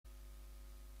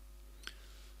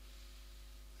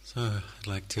So I'd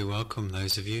like to welcome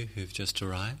those of you who've just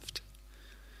arrived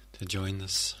to join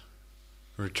this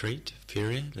retreat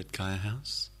period at Gaia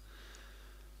House,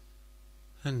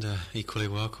 and equally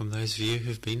welcome those of you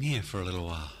who've been here for a little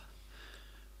while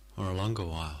or a longer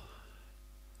while.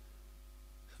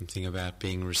 Something about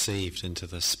being received into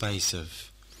the space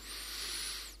of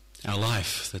our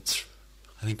life that's,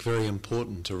 I think, very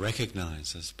important to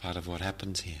recognize as part of what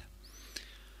happens here.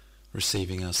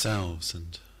 Receiving ourselves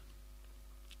and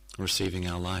receiving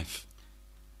our life.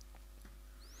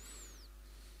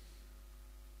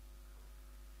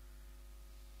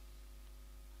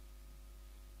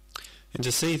 And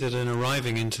to see that in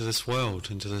arriving into this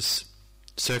world, into this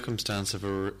circumstance of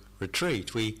a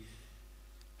retreat, we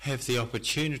have the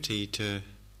opportunity to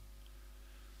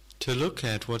look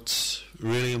at what's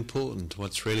really important,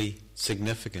 what's really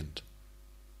significant.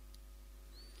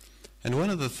 And one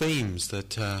of the themes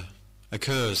that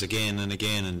occurs again and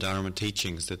again in Dharma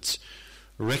teachings that's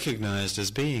recognized as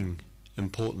being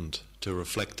important to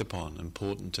reflect upon,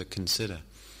 important to consider,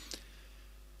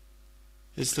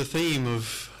 is the theme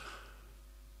of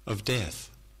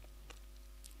death.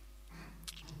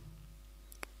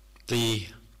 The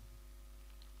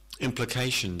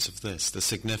implications of this, the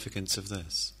significance of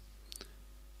this,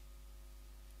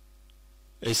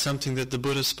 is something that the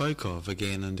Buddha spoke of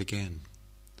again and again,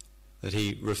 that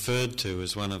he referred to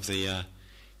as one of the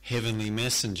heavenly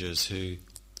messengers who,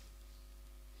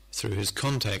 through his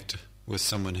contact with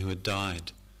someone who had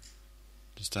died,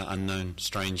 just an unknown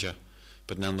stranger,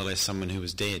 but nonetheless someone who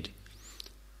was dead,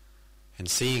 and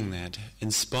seeing that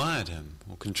inspired him,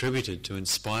 or contributed to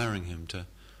inspiring him to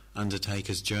undertake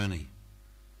his journey,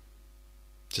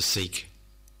 to seek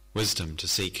wisdom, to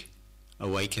seek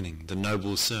awakening, the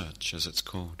noble search as it's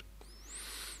called.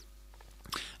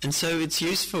 And so it's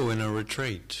useful in a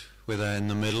retreat, whether in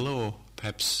the middle or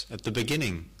perhaps at the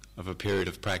beginning of a period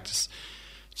of practice,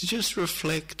 to just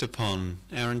reflect upon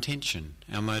our intention,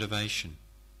 our motivation.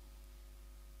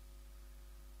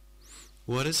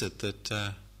 What is it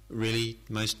that really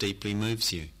most deeply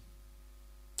moves you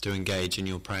to engage in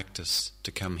your practice,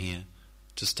 to come here,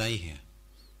 to stay here?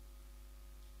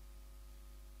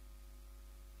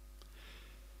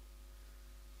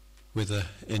 Whether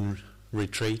in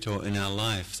retreat or in our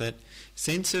life, that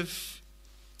sense of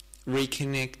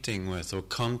reconnecting with or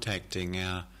contacting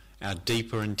our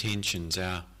deeper intentions,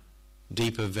 our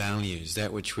deeper values,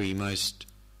 that which we most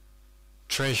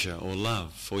treasure or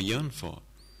love or yearn for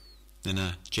in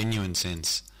a genuine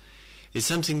sense, is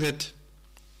something that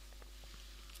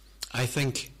I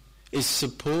think is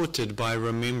supported by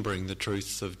remembering the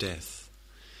truth of death.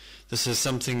 This is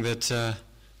something that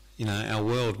our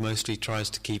world mostly tries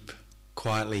to keep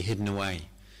quietly hidden away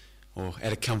or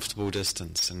at a comfortable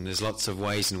distance, and there's lots of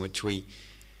ways in which we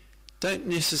don't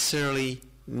necessarily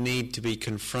need to be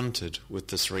confronted with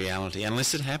this reality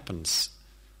unless it happens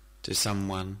to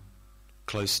someone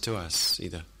close to us,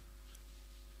 either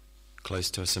close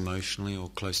to us emotionally or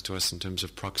close to us in terms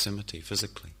of proximity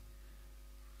physically.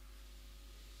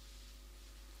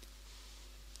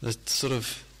 The sort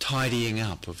of tidying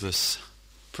up of this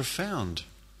profound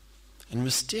and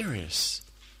mysterious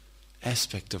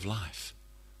aspect of life.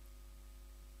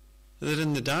 That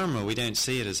in the Dharma we don't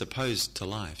see it as opposed to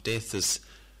life. Death is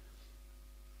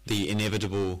the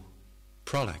inevitable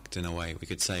product, in a way we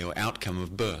could say, or outcome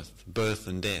of birth. Birth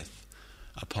and death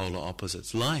are polar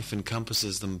opposites. Life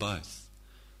encompasses them both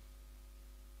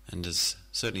and is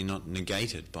certainly not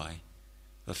negated by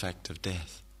the fact of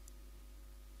death.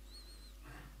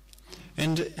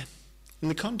 And in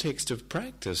the context of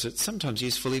practice, it's sometimes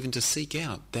useful even to seek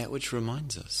out that which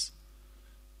reminds us,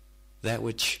 that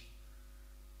which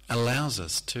allows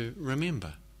us to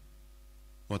remember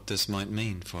what this might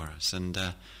mean for us. And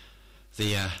the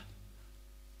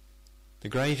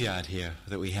graveyard here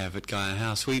that we have at Gaia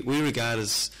House, we regard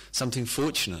as something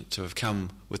fortunate to have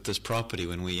come with this property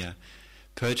when we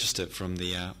purchased it from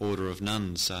the Order of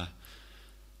Nuns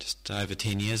just over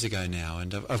 10 years ago now.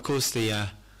 And of course the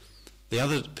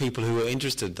other people who were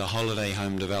interested, the holiday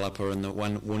home developer and the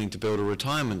one wanting to build a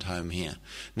retirement home here,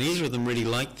 neither of them really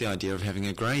liked the idea of having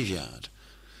a graveyard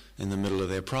in the middle of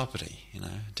their property. In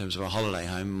terms of a holiday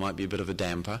home, it might be a bit of a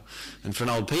damper. And for an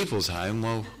old people's home,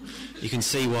 well, you can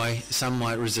see why some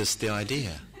might resist the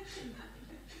idea.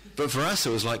 But for us, it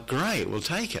was like, great, we'll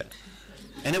take it.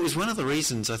 And it was one of the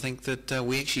reasons, I think, that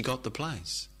we actually got the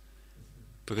place.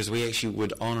 Because we actually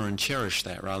would honour and cherish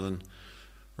that rather than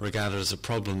regard it as a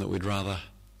problem that we'd rather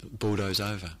bulldoze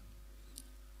over.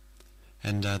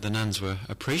 And the nuns were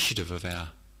appreciative of our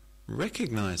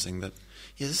recognising that,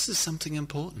 this is something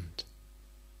important.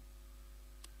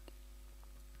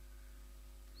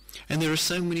 And there are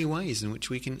so many ways in which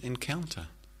we can encounter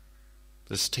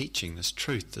this teaching, this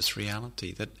truth, this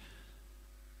reality that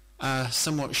are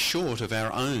somewhat short of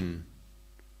our own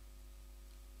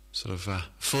sort of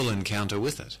full encounter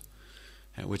with it,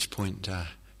 at which point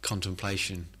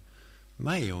contemplation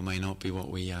may or may not be what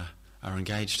we are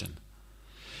engaged in.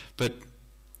 But,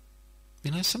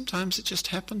 sometimes it just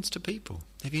happens to people.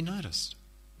 Have you noticed?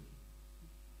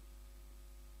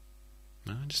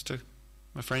 No,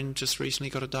 my friend just recently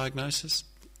got a diagnosis.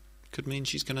 Could mean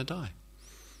she's going to die.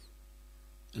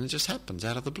 And it just happens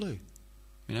out of the blue.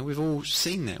 We've all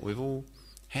seen that. We've all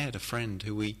had a friend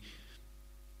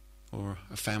or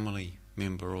a family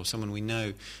member or someone we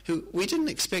know who we didn't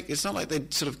expect. It's not like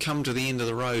they'd sort of come to the end of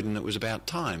the road and it was about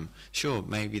time. Sure,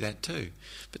 maybe that too.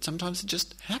 But sometimes it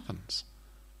just happens.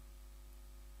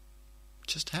 It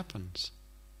just happens.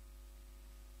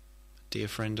 A dear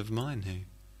friend of mine who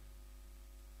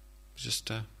was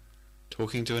just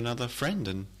talking to another friend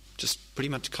and just pretty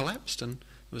much collapsed, and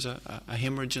there was a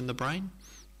hemorrhage in the brain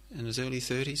in his early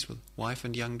 30s with wife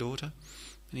and young daughter,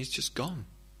 and he's just gone.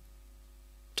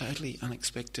 Totally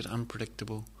unexpected,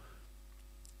 unpredictable.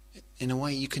 In a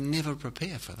way you can never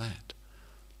prepare for that.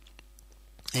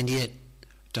 And yet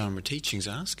Dharma teachings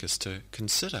ask us to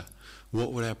consider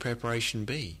what would our preparation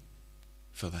be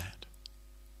for that.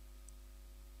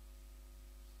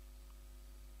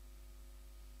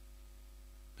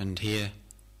 And here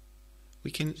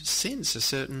we can sense a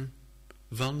certain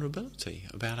vulnerability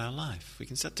about our life. We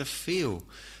can start to feel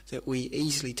that we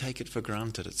easily take it for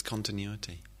granted, its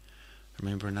continuity. I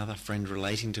remember another friend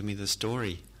relating to me the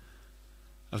story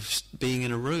of being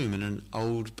in a room in an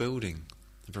old building,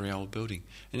 a very old building.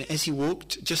 And as he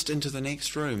walked just into the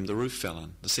next room, the roof fell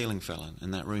in, the ceiling fell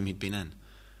in that room he'd been in.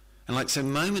 And so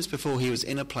moments before, he was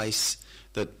in a place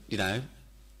that, a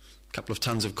couple of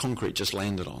tons of concrete just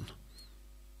landed on.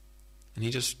 And he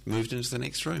just moved into the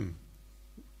next room.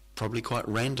 Probably quite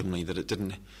randomly, that it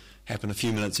didn't happen a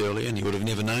few minutes earlier and he would have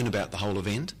never known about the whole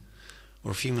event,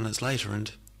 or a few minutes later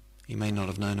and he may not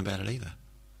have known about it either.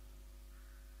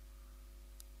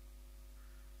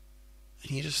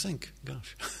 And you just think,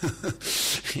 gosh,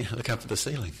 look up at the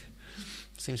ceiling.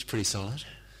 Seems pretty solid.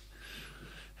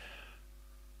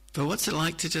 But what's it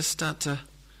like to just start to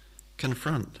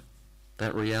confront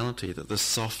that reality that the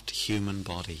soft human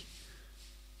body,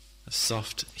 a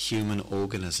soft human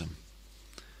organism,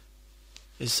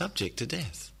 is subject to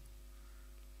death,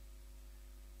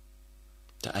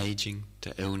 to aging,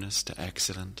 to illness, to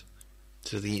accident,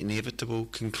 to the inevitable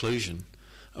conclusion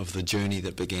of the journey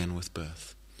that began with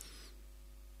birth.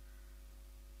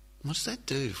 What does that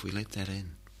do if we let that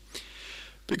in?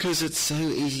 Because it's so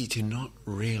easy to not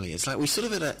really. It's like we sort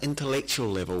of at an intellectual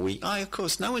level, of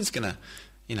course, no one's going to,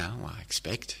 I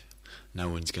expect no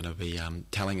one's going to be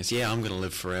telling us, I'm going to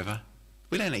live forever.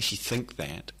 We don't actually think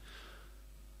that.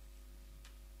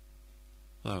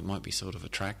 Although it might be sort of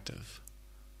attractive.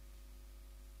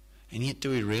 And yet, do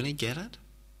we really get it?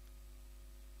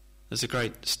 There's a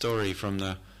great story from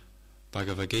the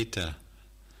Bhagavad Gita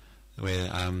where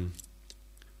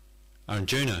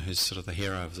Arjuna, who's sort of the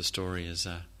hero of the story, is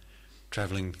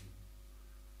travelling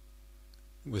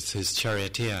with his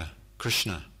charioteer,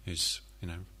 Krishna, who's,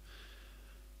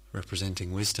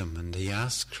 representing wisdom. And he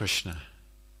asks Krishna,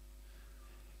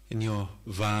 in your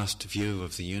vast view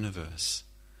of the universe,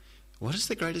 what is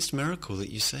the greatest miracle that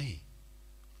you see?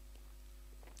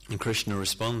 And Krishna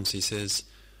responds, he says,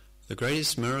 the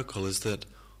greatest miracle is that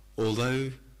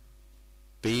although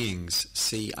beings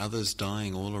see others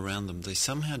dying all around them, they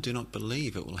somehow do not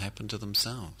believe it will happen to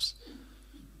themselves.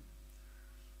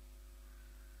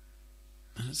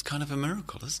 And it's kind of a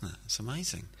miracle, isn't it? It's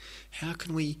amazing. How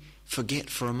can we forget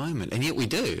for a moment? And yet we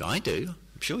do. I do.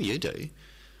 I'm sure you do.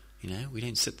 We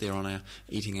don't sit there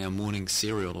eating our morning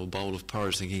cereal or bowl of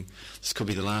porridge thinking, this could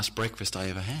be the last breakfast I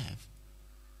ever have.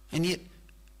 And yet,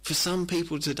 for some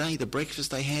people today, the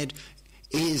breakfast they had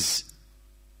is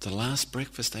the last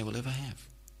breakfast they will ever have.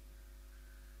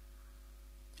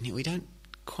 And yet we don't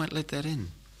quite let that in.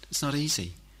 It's not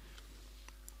easy.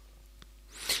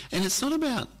 And it's not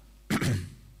about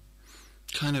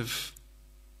kind of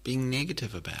being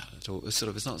negative about it, or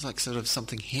it's not like sort of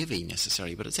something heavy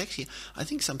necessarily, but it's actually, I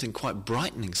think, something quite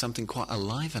brightening, something quite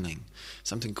enlivening,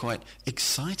 something quite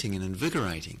exciting and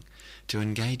invigorating to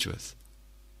engage with.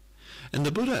 And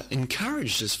the Buddha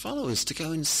encouraged his followers to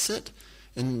go and sit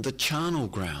in the charnel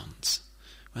grounds.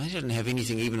 Well, they didn't have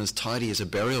anything even as tidy as a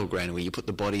burial ground where you put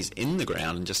the bodies in the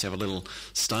ground and just have a little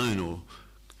stone or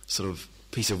sort of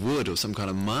piece of wood or some kind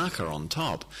of marker on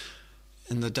top.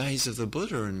 In the days of the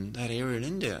Buddha in that area in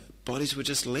India, bodies were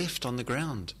just left on the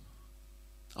ground,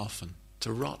 often,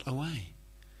 to rot away.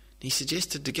 He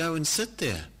suggested to go and sit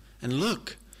there and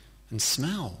look and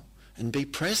smell and be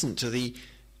present to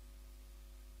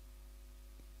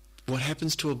what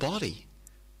happens to a body.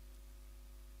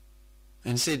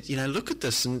 And said, look at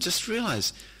this and just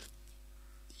realize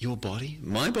your body,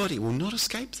 my body, will not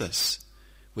escape this.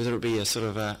 Whether it be a sort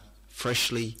of a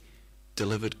freshly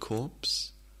delivered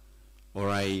corpse or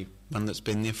one that's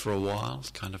been there for a while,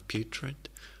 kind of putrid,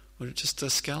 or just a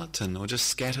skeleton, or just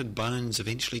scattered bones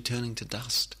eventually turning to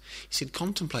dust. He said,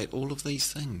 contemplate all of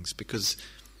these things,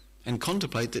 and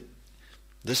contemplate that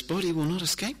this body will not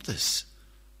escape this.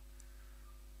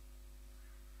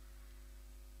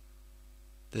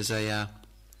 There's I've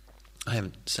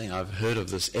heard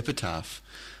of this epitaph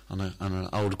on an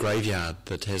old graveyard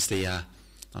that has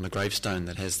on a gravestone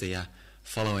that has the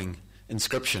following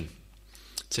inscription.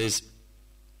 It says,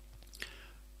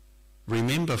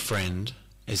 "Remember, friend,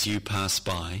 as you pass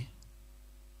by,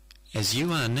 as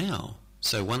you are now,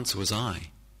 so once was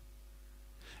I.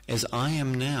 As I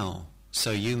am now,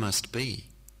 so you must be.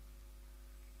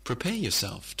 Prepare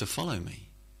yourself to follow me."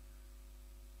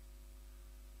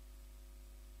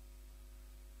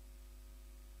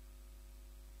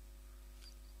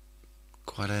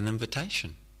 Quite an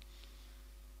invitation.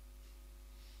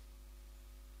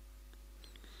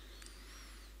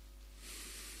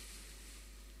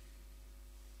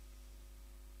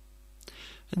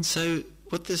 And so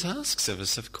what this asks of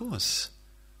us, of course,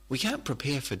 we can't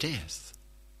prepare for death,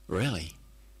 really.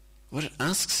 What it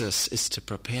asks us is to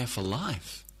prepare for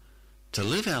life, to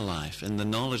live our life in the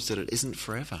knowledge that it isn't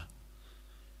forever,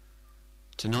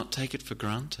 to not take it for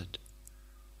granted.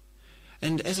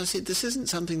 And as I said, this isn't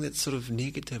something that's sort of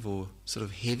negative or sort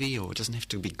of heavy, or it doesn't have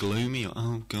to be gloomy, or,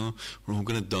 oh God, we're all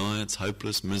going to die, it's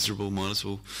hopeless, miserable, might as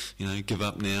well, give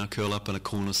up now, curl up in a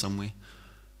corner somewhere.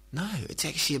 No, it's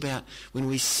actually about when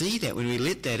we see that, when we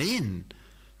let that in,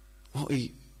 what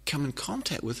we come in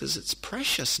contact with is its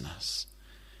preciousness,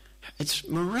 its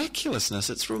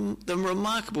miraculousness, it's the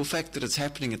remarkable fact that it's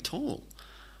happening at all.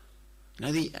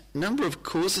 The number of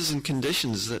causes and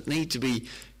conditions that need to be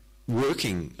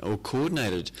working or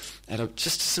coordinated at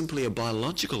just simply a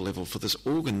biological level for this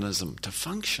organism to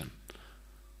function.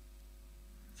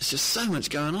 There's just so much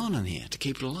going on in here to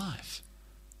keep it alive.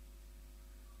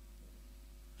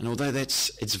 And although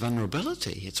that's its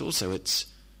vulnerability, it's also its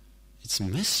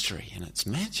mystery and its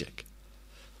magic.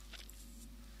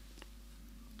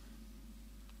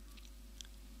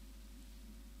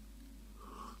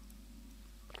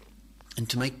 And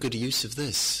to make good use of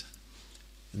this,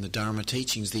 in the Dharma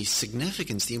teachings, the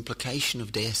significance, the implication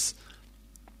of death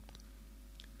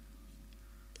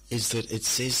is that it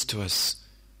says to us,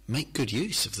 make good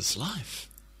use of this life,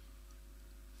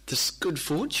 this good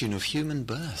fortune of human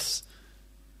birth,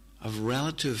 of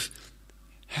relative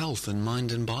health in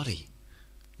mind and body.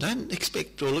 Don't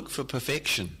expect or look for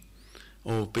perfection,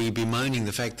 or be bemoaning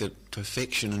the fact that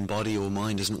perfection in body or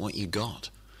mind isn't what you got.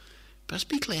 But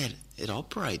be glad it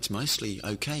operates mostly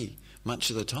okay much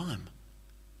of the time.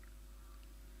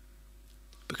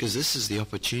 Because this is the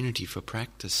opportunity for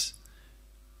practice,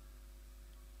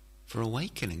 for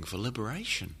awakening, for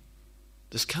liberation.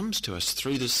 This comes to us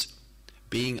through this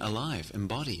being alive,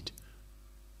 embodied,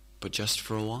 but just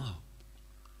for a while.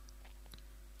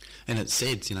 And it's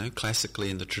said, classically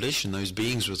in the tradition, those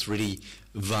beings with really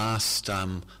vast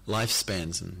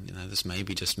lifespans, and this may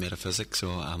be just metaphysics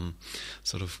or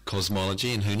sort of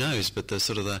cosmology, and who knows, but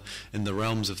in the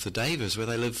realms of the devas, where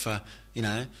they live for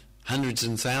hundreds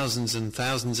and thousands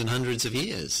and hundreds of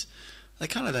years, they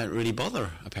kind of don't really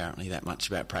bother apparently that much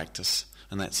about practice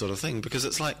and that sort of thing, because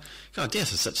it's like, God,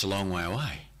 death is such a long way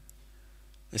away.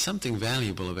 There's something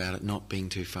valuable about it not being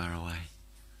too far away.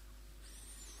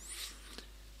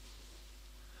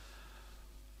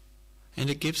 And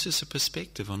it gives us a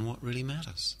perspective on what really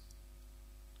matters.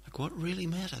 Like, what really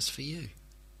matters for you?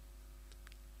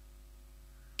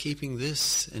 Keeping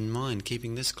this in mind,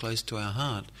 keeping this close to our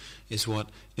heart, is what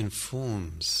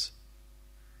informs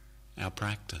our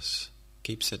practice,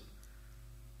 keeps it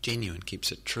genuine,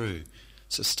 keeps it true,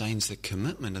 sustains the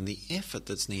commitment and the effort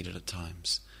that's needed at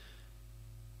times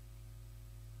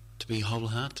to be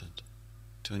wholehearted,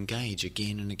 to engage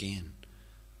again and again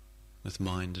with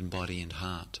mind and body and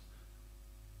heart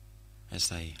as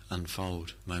they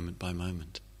unfold moment by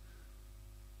moment.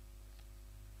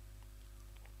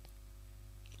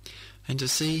 And to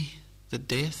see that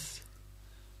death,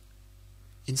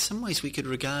 in some ways we could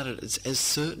regard it as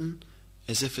certain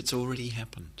as if it's already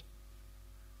happened.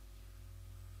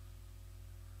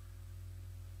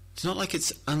 It's not like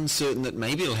it's uncertain that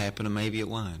maybe it'll happen and maybe it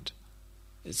won't.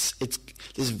 There's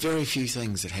very few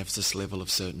things that have this level of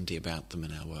certainty about them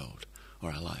in our world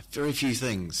or our life. Very few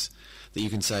things. that you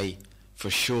can say for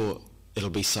sure it'll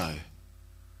be so.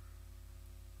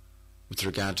 With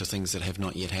regard to things that have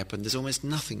not yet happened, there's almost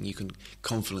nothing you can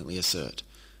confidently assert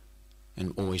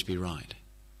and always be right,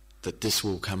 that this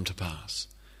will come to pass.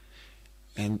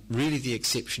 And really the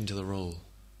exception to the rule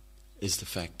is the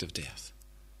fact of death.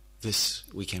 This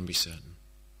we can be certain.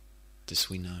 This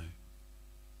we know.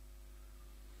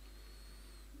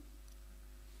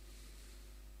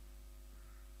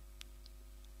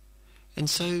 And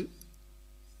so,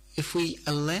 if we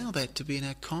allow that to be in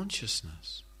our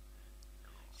consciousness,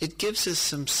 it gives us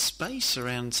some space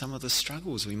around some of the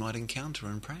struggles we might encounter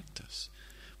in practice.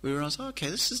 We realise, okay,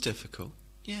 this is difficult.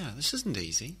 Yeah, this isn't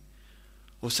easy.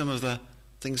 Or some of the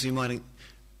things we might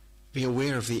be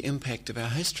aware of the impact of our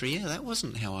history. Yeah, that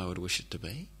wasn't how I would wish it to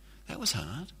be. That was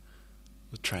hard,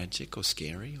 or tragic, or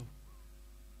scary, or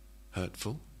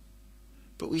hurtful.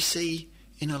 But we see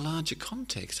in a larger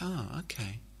context,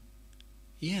 okay,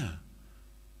 yeah,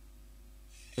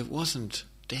 it wasn't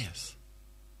death.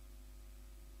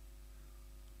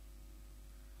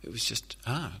 It was just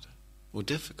hard or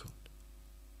difficult.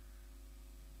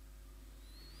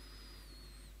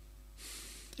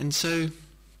 And so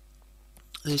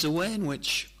there's a way in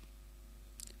which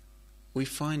we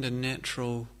find a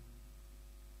natural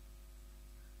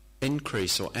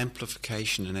increase or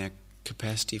amplification in our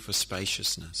capacity for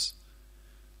spaciousness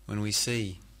when we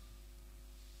see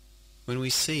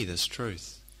this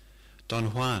truth.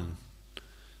 Don Juan,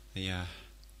 the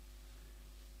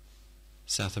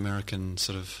South American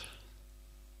sort of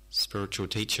spiritual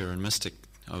teacher and mystic,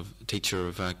 teacher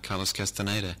of Carlos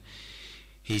Castaneda,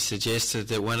 he suggested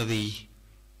that one of the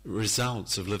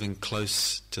results of living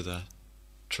close to the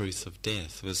truth of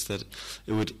death was that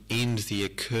it would end the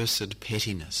accursed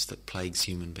pettiness that plagues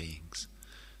human beings.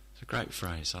 It's a great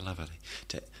phrase, I love it.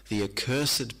 The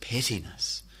accursed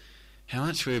pettiness. How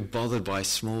much we're bothered by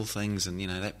small things, and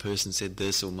that person said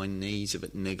this, or my knee's a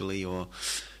bit niggly, or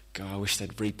God, I wish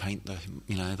they'd repaint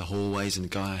the hallways in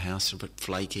Gaia House are a bit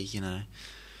flaky,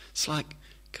 It's like,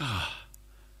 God,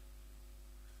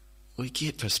 we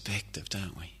get perspective,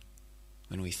 don't we?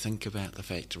 When we think about the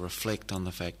fact, reflect on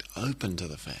the fact, open to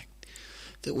the fact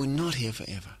that we're not here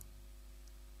forever.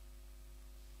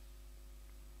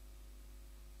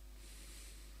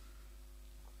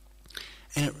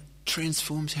 And it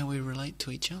transforms how we relate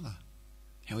to each other,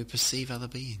 how we perceive other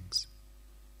beings.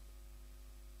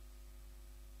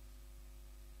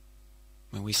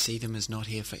 When we see them as not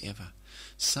here forever,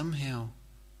 somehow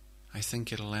I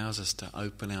think it allows us to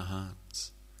open our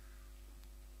hearts.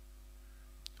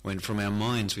 When from our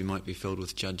minds we might be filled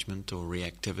with judgment or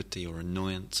reactivity or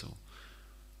annoyance or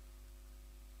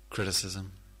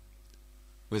criticism,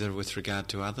 whether with regard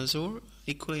to others or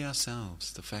equally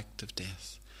ourselves, the fact of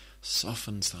death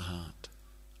softens the heart,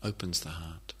 opens the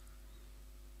heart.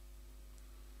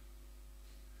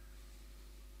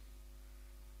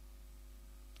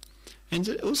 And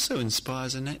it also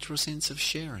inspires a natural sense of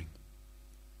sharing.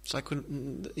 It's like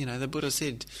when, the Buddha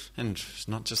said, and it's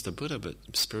not just the Buddha, but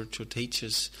spiritual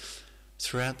teachers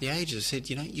throughout the ages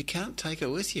said, you can't take it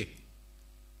with you.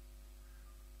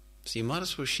 So you might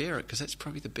as well share it, because that's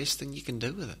probably the best thing you can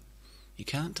do with it. You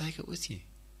can't take it with you.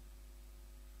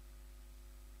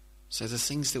 So the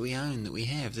things that we own, that we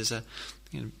have, there's a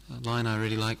line I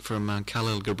really like from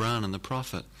Khalil Gibran in The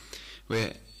Prophet,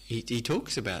 where he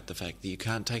talks about the fact that you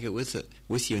can't take it with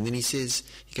you, and then he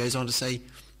goes on to say,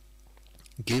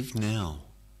 give now,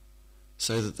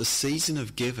 so that the season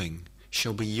of giving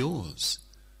shall be yours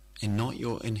and not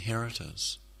your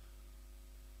inheritors.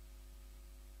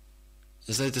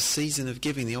 As though the season of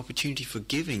giving, the opportunity for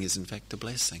giving, is in fact a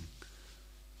blessing,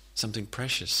 something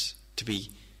precious, to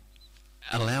be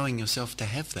allowing yourself to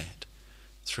have that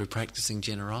through practicing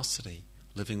generosity,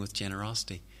 living with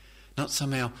generosity, not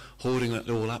somehow hoarding it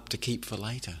all up to keep for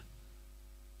later,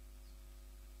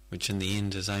 which in the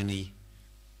end is only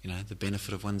the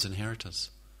benefit of one's inheritors.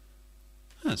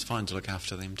 It's fine to look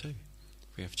after them too.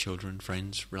 If we have children,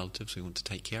 friends, relatives we want to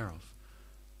take care of.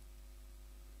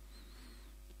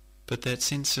 But that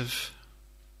sense of,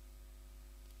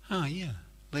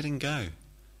 letting go,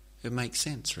 it makes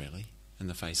sense really in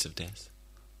the face of death.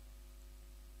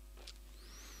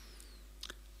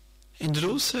 And it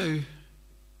also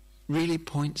really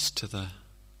points to the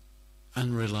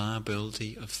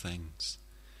unreliability of things.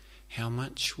 How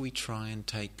much we try and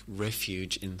take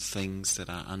refuge in things that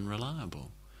are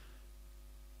unreliable,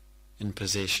 in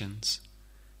possessions,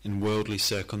 in worldly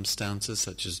circumstances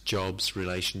such as jobs,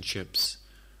 relationships,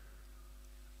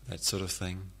 that sort of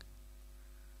thing,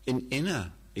 in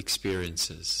inner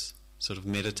experiences, sort of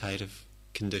meditative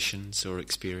conditions or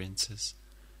experiences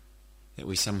that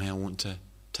we somehow want to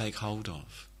take hold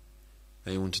of.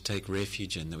 that we want to take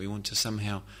refuge in, that we want to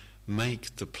somehow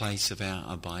make the place of our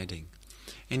abiding.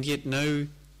 And yet no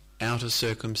outer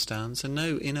circumstance and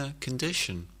no inner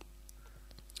condition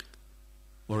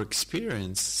or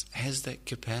experience has that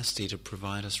capacity to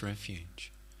provide us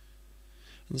refuge.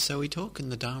 And so we talk in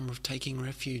the Dharma of taking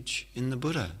refuge in the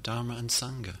Buddha, Dharma and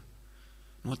Sangha.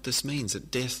 And what this means,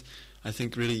 that death, I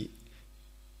think, really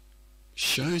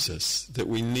shows us that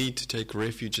we need to take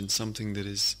refuge in something that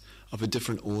is of a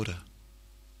different order.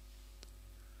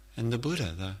 And the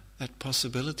Buddha, that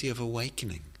possibility of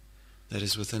awakening that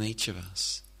is within each of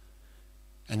us.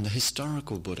 And the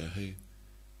historical Buddha who,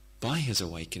 by his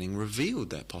awakening, revealed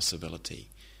that possibility,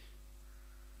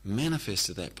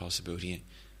 manifested that possibility.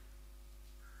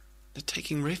 They're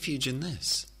taking refuge in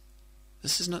this.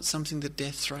 This is not something that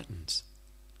death threatens.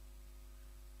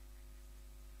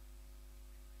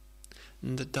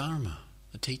 And the Dharma,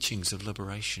 the teachings of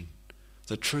liberation,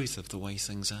 the truth of the way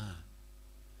things are,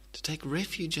 to take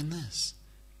refuge in this.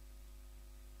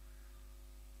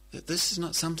 That this is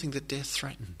not something that death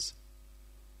threatens.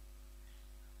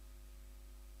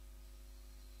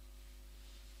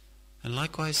 And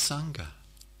likewise Sangha,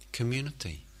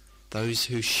 community, those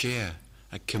who share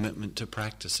a commitment to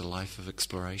practice a life of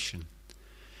exploration.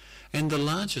 And the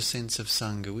larger sense of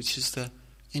Sangha, which is the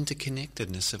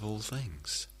interconnectedness of all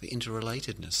things, the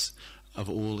interrelatedness of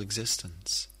all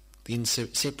existence, the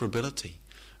inseparability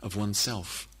of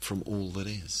oneself from all that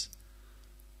is.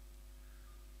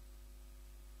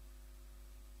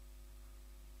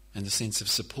 And the sense of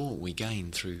support we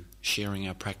gain through sharing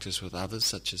our practice with others,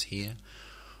 such as here,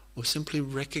 or simply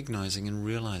recognizing and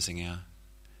realizing our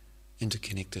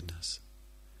interconnectedness.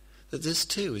 That this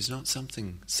too is not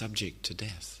something subject to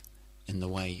death in the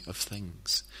way of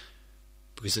things,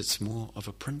 because it's more of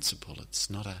a principle, it's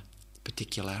not a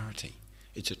particularity,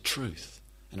 it's a truth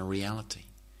and a reality,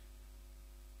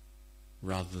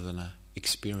 rather than an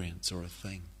experience or a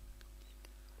thing.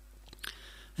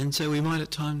 And so we might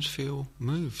at times feel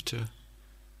moved to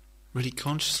really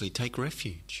consciously take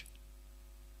refuge,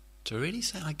 to really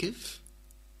say, I give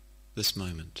this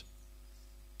moment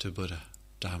to Buddha,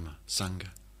 Dharma, Sangha.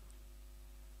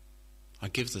 I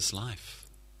give this life.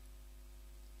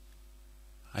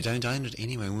 I don't own it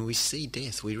anyway. When we see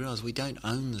death, we realise we don't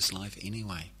own this life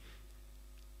anyway.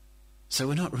 So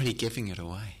we're not really giving it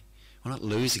away. We're not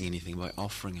losing anything by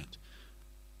offering it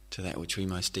to that which we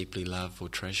most deeply love or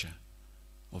treasure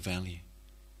or value.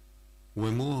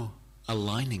 We're more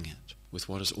aligning it with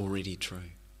what is already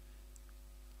true.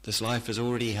 This life is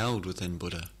already held within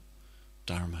Buddha,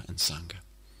 Dharma and Sangha.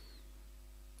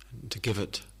 And to give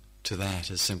it to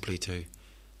that is simply to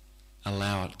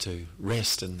allow it to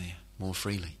rest in there more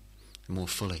freely, more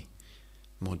fully,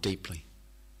 more deeply.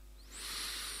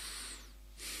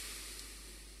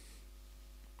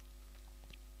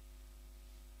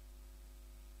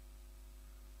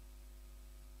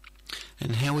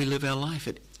 And how we live our life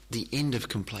at the end of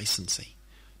complacency.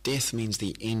 Death means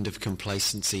the end of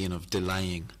complacency and of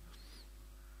delaying.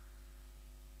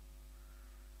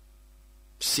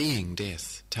 Seeing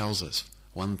death tells us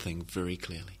one thing very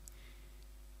clearly.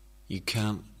 You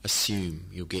can't assume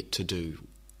you'll get to do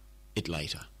it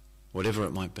later, whatever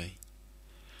it might be.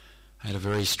 I had a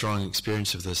very strong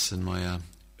experience of this in my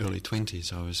early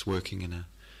 20s. I was working in a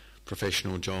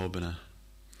professional job in a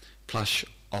plush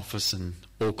office in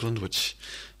Auckland, which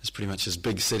is pretty much as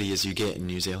big city as you get in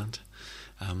New Zealand.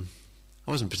 I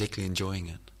wasn't particularly enjoying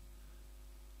it.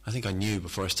 I think I knew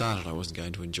before I started I wasn't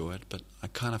going to enjoy it, but I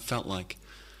kind of felt like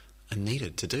I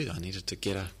needed to do that. I needed to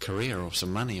get a career or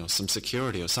some money or some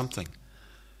security or something.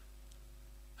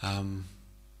 And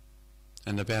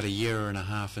about a year and a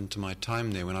half into my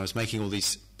time there, when I was making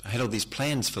I had all these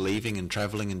plans for leaving and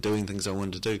travelling and doing things I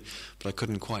wanted to do, but I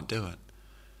couldn't quite do it.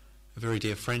 A very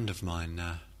dear friend of mine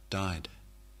died.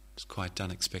 It was quite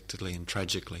unexpectedly and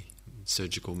tragically.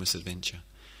 Surgical misadventure.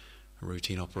 A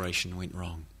routine operation went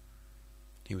wrong.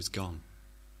 He was gone.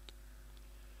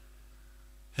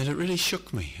 And it really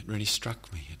shook me. It really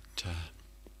struck me. It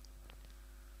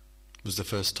was the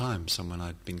first time someone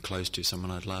I'd been close to,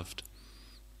 someone I'd loved,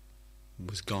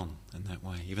 was gone in that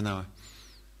way. Even though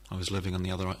I was living on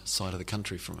the other side of the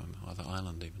country from him, other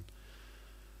island even.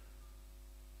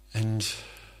 And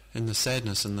in the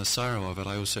sadness and the sorrow of it,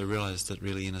 I also realised that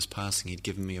really in his passing he'd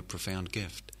given me a profound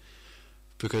gift.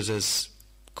 Because as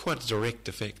quite a direct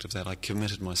effect of that, I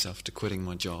committed myself to quitting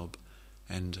my job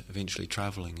and eventually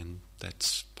travelling, and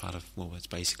that's that's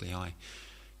basically how I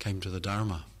came to the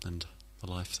Dharma and the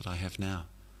life that I have now.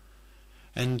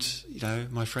 And,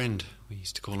 my friend, we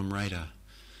used to call him Radar,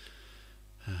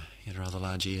 he had rather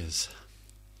large ears.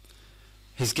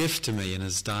 His gift to me in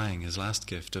his dying, his last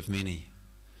gift of many,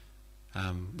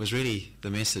 was really the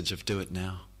message of do it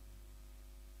now.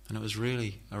 And it was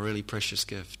really a really precious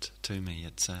gift to me.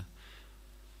 It's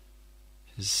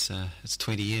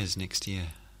 20 years next year.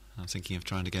 I'm thinking of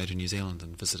trying to go to New Zealand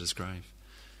and visit his grave,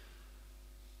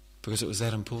 because it was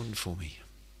that important for me.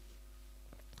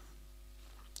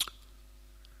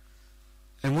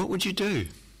 And what would you do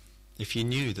if you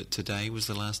knew that today was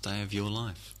the last day of your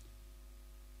life?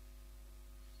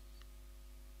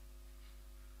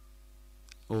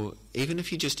 Or even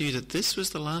if you just knew that this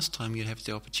was the last time you'd have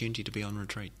the opportunity to be on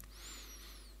retreat.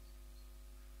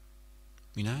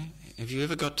 You know, have you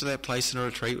ever got to that place in a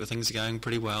retreat where things are going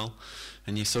pretty well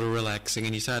and you're sort of relaxing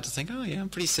and you start to think, oh yeah, I'm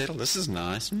pretty settled, this is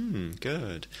nice,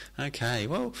 good, okay,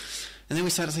 well, and then we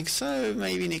start to think, so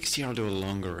maybe next year I'll do a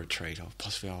longer retreat, or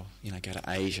possibly I'll, go to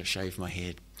Asia, shave my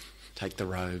head, take the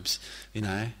robes,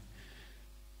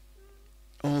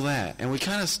 all that. And we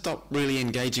kind of stop really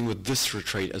engaging with this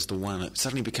retreat as the one. It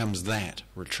suddenly becomes that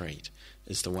retreat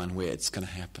is the one where it's going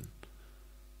to happen,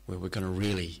 where we're going to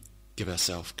really give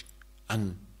ourselves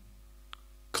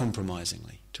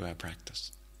uncompromisingly to our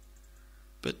practice.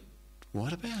 But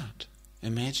what about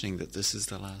imagining that this is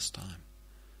the last time?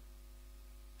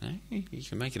 You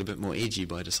can make it a bit more edgy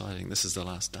by deciding this is the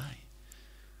last day.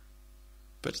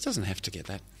 But it doesn't have to get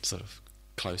that sort of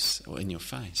close or in your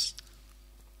face.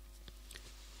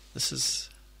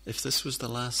 If this was the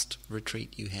last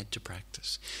retreat you had to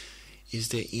practice, is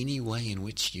there any way in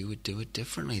which you would do it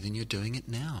differently than you're doing it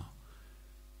now?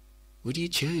 Would you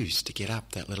choose to get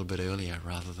up that little bit earlier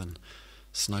rather than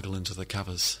snuggle into the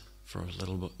covers for a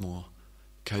little bit more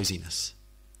coziness?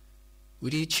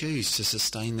 Would you choose to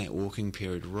sustain that walking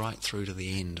period right through to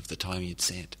the end of the time you'd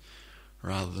set,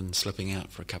 rather than slipping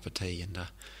out for a cup of tea and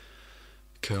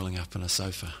curling up on a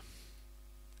sofa?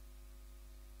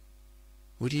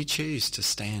 Would you choose to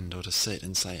stand or to sit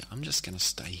and say, I'm just going to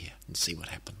stay here and see what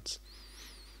happens?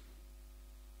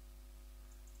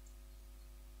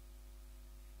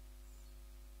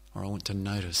 Or I want to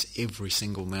notice every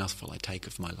single mouthful I take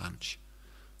of my lunch.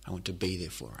 I want to be there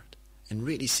for it. And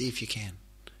really see if you can.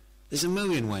 There's a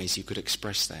million ways you could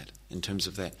express that in terms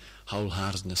of that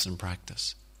wholeheartedness in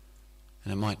practice.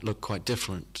 And it might look quite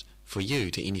different for you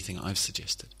to anything I've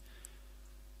suggested.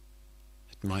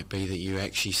 It might be that you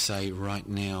actually say, right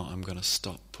now I'm going to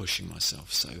stop pushing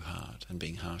myself so hard and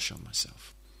being harsh on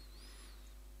myself.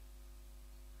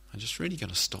 I'm just really going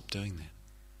to stop doing that.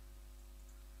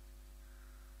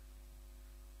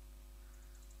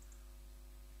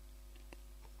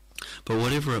 But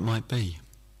whatever it might be,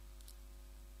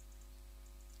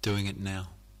 doing it now.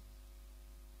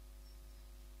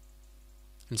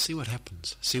 And see what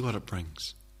happens, see what it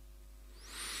brings.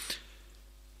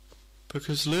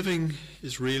 Because living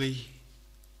is really,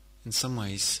 in some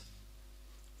ways,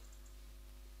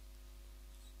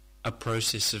 a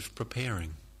process of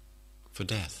preparing for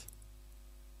death.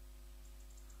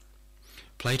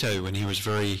 Plato, when he was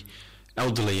very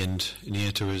elderly and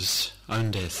near to his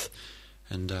own death,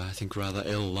 and I think rather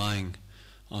ill, lying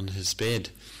on his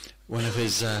bed, one of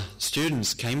his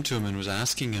students came to him and was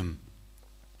asking him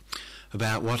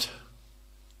about what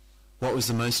was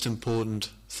the most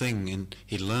important thing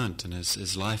he'd learnt in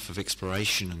his life of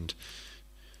exploration and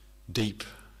deep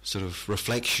sort of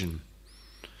reflection,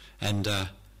 and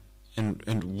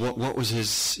what was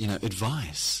his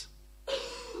advice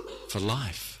for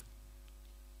life.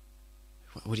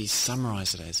 What would he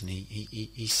summarise it as? And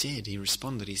he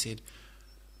responded,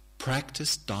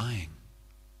 practice dying.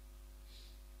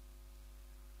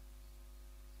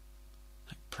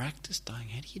 Practice dying.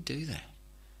 How do you do that?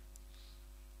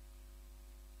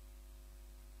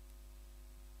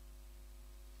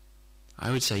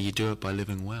 I would say you do it by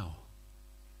living well,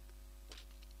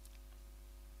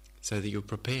 so that you're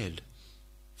prepared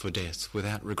for death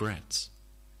without regrets.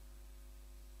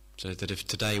 So that if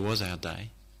today was our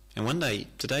day, and one day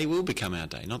today will become our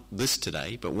day, not this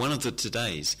today, but one of the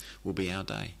todays will be our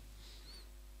day.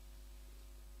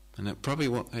 And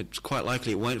it's quite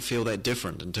likely it won't feel that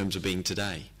different in terms of being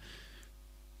today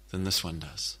than this one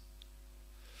does.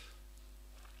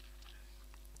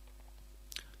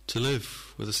 To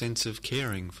live with a sense of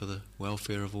caring for the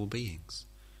welfare of all beings,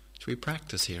 which we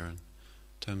practice here in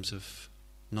terms of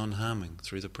non-harming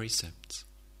through the precepts.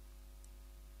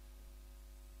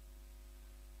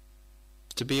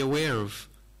 To be aware of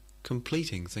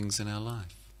completing things in our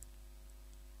life.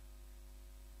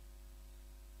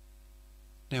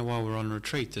 Now, while we're on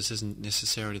retreat, this isn't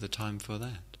necessarily the time for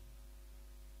that.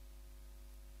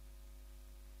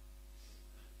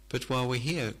 But while we're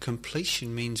here,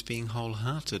 completion means being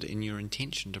wholehearted in your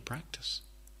intention to practice.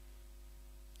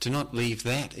 To not leave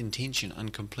that intention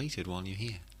uncompleted while you're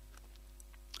here.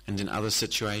 And in other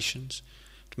situations,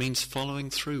 it means following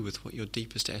through with what your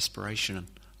deepest aspiration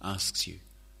asks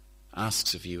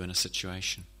of you in a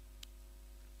situation.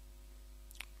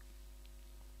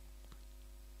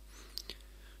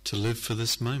 To live for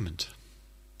this moment.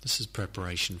 This is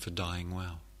preparation for dying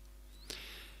well.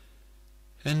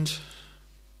 And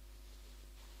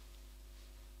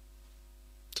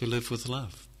to live with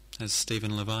love, as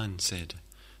Stephen Levine said,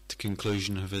 at the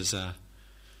conclusion of his A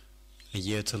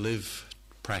Year to Live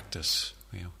practice,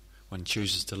 where one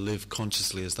chooses to live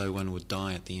consciously as though one would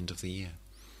die at the end of the year.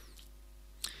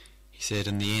 He said,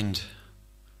 in the end,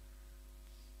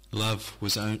 love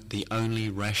was the only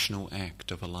rational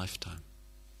act of a lifetime.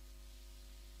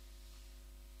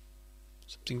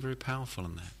 Something very powerful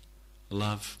in that.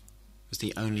 Love was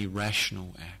the only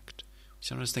rational act. We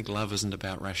sometimes think love isn't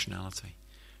about rationality,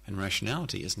 and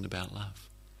rationality isn't about love.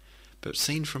 But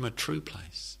seen from a true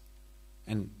place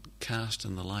and cast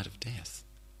in the light of death,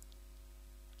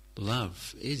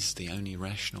 love is the only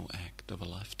rational act of a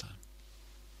lifetime.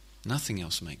 Nothing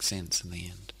else makes sense in the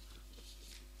end.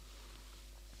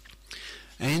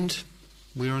 And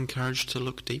we are encouraged to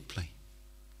look deeply,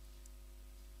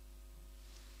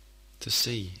 to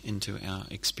see into our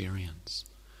experience,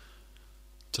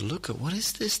 to look at what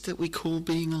is this that we call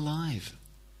being alive?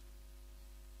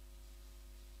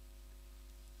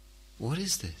 What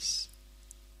is this?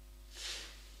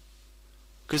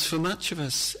 Because for much of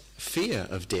us, fear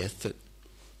of death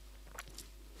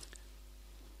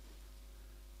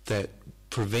that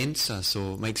prevents us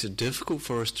or makes it difficult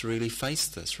for us to really face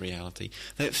this reality,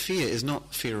 that fear is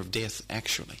not fear of death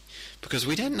actually, because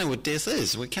we don't know what death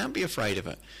is. We can't be afraid of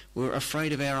it. We're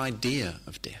afraid of our idea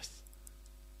of death.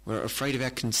 We're afraid of our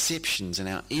conceptions and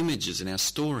our images and our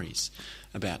stories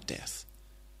about death.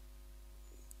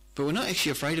 But we're not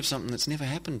actually afraid of something that's never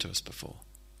happened to us before.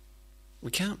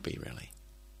 We can't be, really.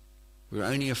 We're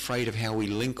only afraid of how we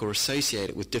link or associate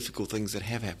it with difficult things that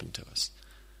have happened to us,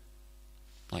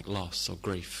 like loss or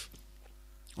grief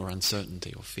or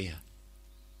uncertainty or fear.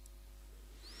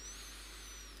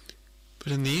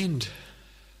 But in the end,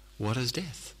 what is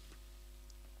death?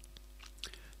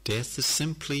 Death is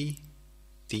simply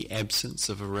the absence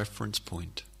of a reference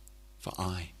point for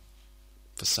I,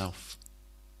 for self.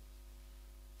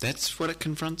 That's what it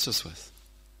confronts us with.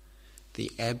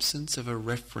 The absence of a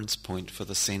reference point for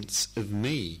the sense of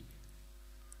me,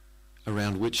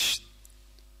 around which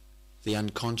the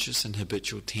unconscious and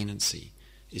habitual tendency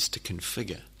is to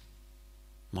configure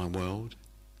my world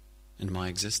and my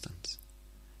existence.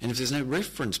 And if there's no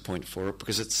reference point for it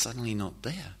because it's suddenly not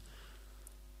there,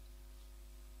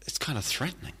 it's kind of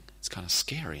threatening, it's kind of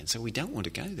scary, and so we don't want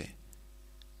to go there.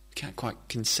 We can't quite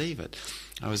conceive it.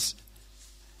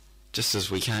 Just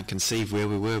as we can't conceive where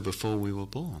we were before we were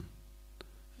born.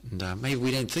 And maybe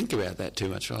we don't think about that too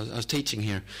much. I was teaching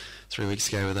here 3 weeks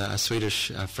ago with a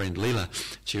Swedish friend, Lila.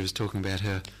 She was talking about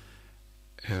her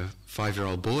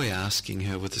 5-year-old boy asking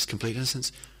her with this complete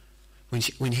innocence,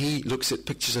 when he looks at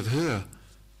pictures of her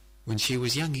when she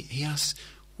was young, he asks,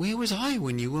 where was I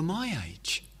when you were my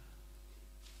age?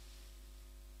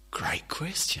 Great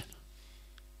question.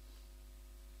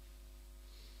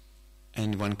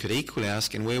 And one could equally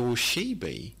ask, and where will she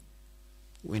be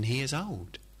when he is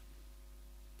old?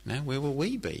 Now, where will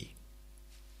we be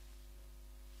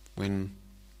when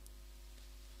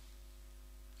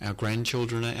our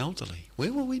grandchildren are elderly?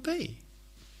 Where will we be?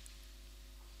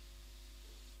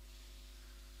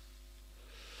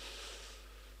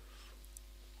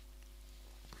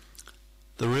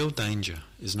 The real danger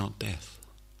is not death.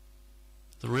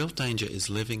 The real danger is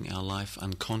living our life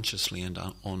unconsciously and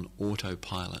on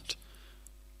autopilot,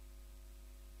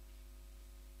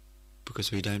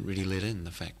 because we don't really let in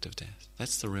the fact of death.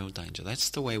 That's the real danger. That's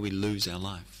the way we lose our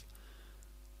life.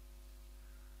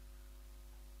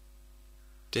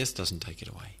 Death doesn't take it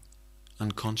away.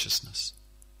 Unconsciousness.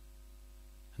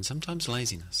 And sometimes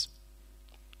laziness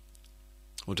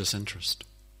or disinterest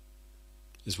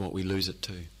is what we lose it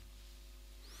to.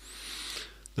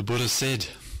 The Buddha said,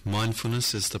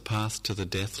 mindfulness is the path to the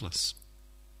deathless.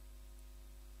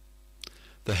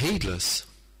 The heedless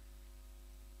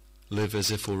live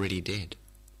as if already dead.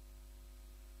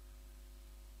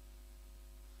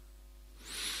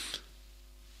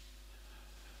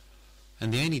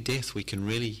 And the only death we can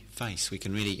really face, we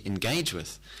can really engage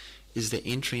with, is the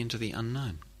entry into the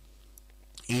unknown.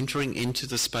 Entering into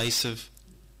the space of,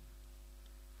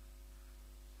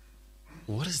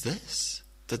 what is this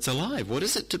that's alive? What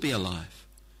is it to be alive?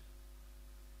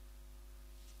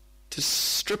 To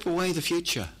strip away the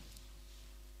future,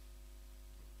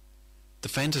 the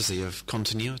fantasy of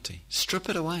continuity. Strip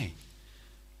it away.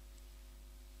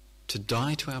 To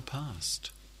die to our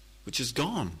past. which is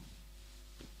gone.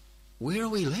 Where are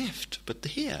we left but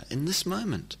here, in this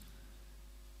moment?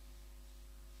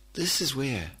 This is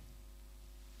where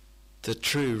the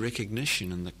true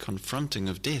recognition and the confronting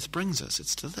of death brings us.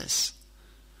 It's to this.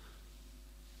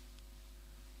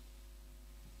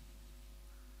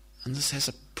 And this has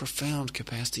a profound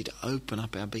capacity to open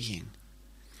up our being.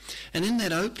 And in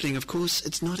that opening, of course,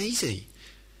 it's not easy.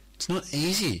 It's not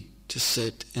easy to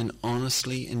sit and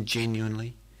honestly and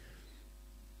genuinely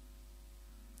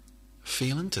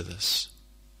feel into this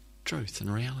truth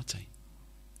and reality.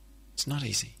 It's not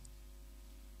easy.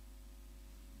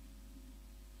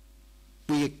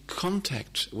 We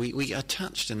are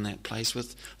touched in that place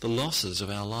with the losses of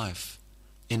our life,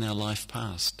 in our life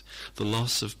past, the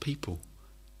loss of people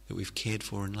that we've cared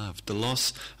for and loved, the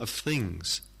loss of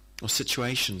things or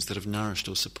situations that have nourished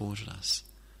or supported us,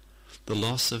 the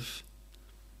loss of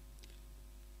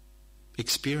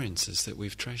experiences that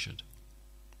we've treasured.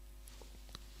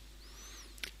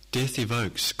 Death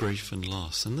evokes grief and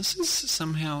loss, and this is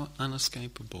somehow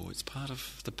unescapable. It's part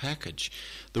of the package.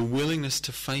 The willingness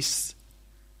to face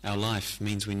our life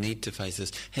means we need to face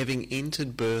this. Having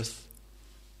entered birth,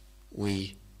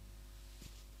 we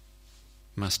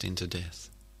must enter death.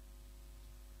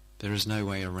 There is no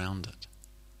way around it.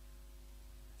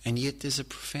 And yet there's a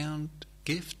profound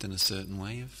gift in a certain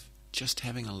way of just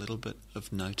having a little bit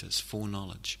of notice,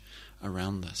 foreknowledge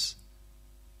around this.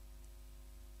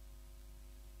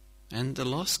 And the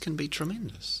loss can be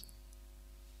tremendous.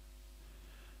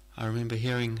 I remember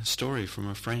hearing a story from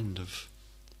a friend of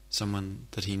someone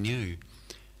that he knew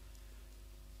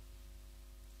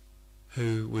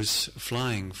who was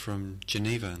flying from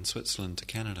Geneva in Switzerland to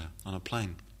Canada on a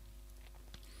plane.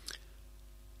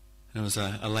 It was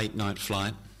a late night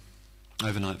flight,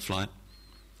 overnight flight.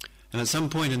 And at some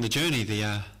point in the journey,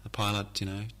 the pilot,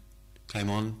 came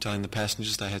on telling the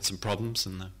passengers they had some problems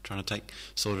and they're trying to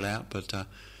sort it out, but it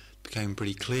became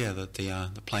pretty clear that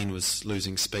the plane was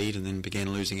losing speed and then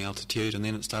began losing altitude, and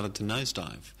then it started to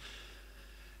nosedive.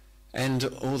 And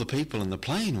all the people in the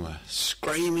plane were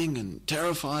screaming and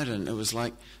terrified, and it was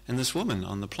like, and this woman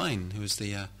on the plane, who was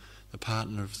the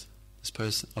partner of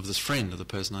this friend of the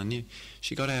person I knew,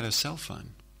 she got out her cell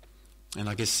phone. And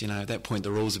I guess, at that point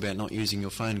the rules about not using your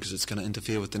phone because it's going to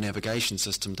interfere with the navigation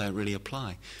system don't really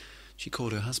apply. She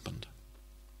called her husband.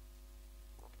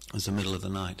 It was the middle of the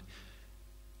night.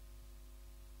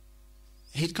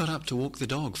 He'd got up to walk the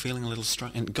dog, feeling a little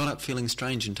strange, and got up feeling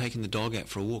strange and taking the dog out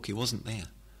for a walk. He wasn't there.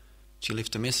 She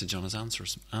left a message on his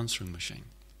answering machine.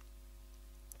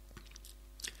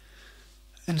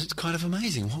 And it's kind of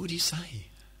amazing. What would you say?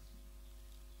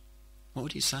 What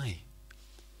would you say?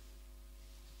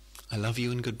 I love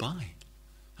you and goodbye,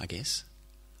 I guess.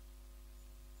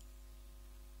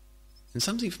 And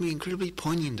something for me incredibly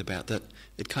poignant about that,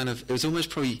 it was almost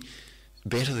probably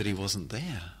better that he wasn't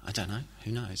there. I don't know,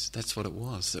 who knows? That's what it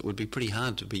was. It would be pretty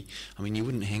hard to be, you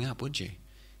wouldn't hang up, would you?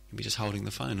 You'd be just holding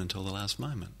the phone until the last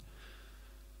moment.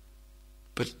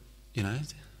 But,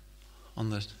 on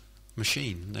the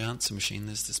machine, the answer machine,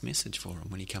 there's this message for him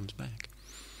when he comes back.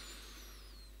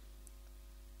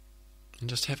 And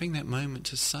just having that moment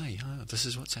to say, this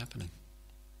is what's happening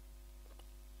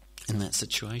in that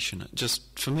situation. It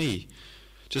just, for me,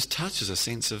 just touches a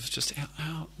sense of just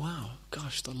how wow,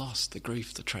 gosh, the loss, the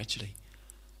grief, the tragedy.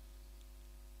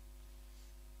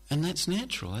 And that's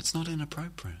natural, that's not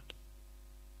inappropriate.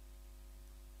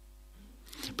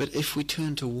 But if we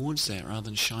turn towards that rather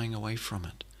than shying away from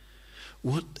it,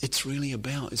 what it's really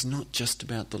about is not just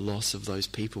about the loss of those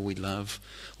people we love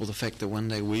or the fact that one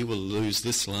day we will lose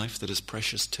this life that is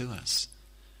precious to us.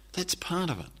 That's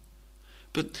part of it.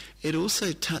 But it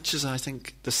also touches, I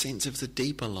think, the sense of the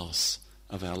deeper loss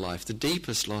of our life, the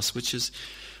deepest loss, which is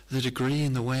the degree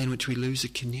and the way in which we lose a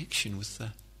connection with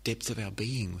the depth of our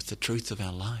being, with the truth of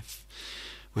our life,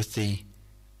 with the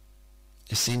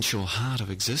essential heart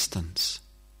of existence.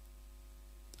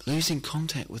 Losing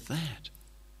contact with that.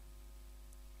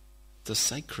 The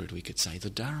sacred, we could say, the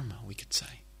Dharma, we could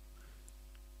say.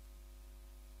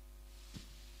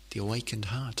 The awakened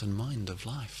heart and mind of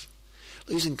life.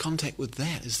 Losing contact with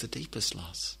that is the deepest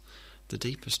loss, the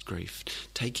deepest grief,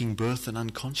 taking birth in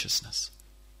unconsciousness,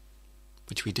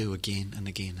 which we do again and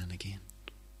again and again.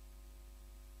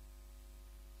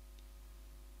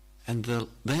 And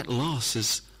that loss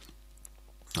is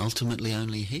ultimately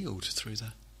only healed through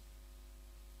the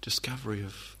discovery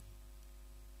of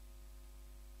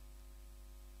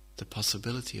the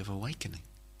possibility of awakening,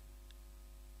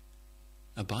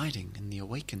 abiding in the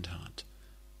awakened heart,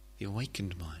 the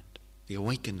awakened mind, the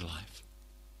awakened life.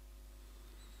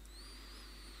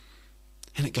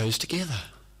 And it goes together,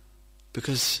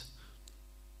 because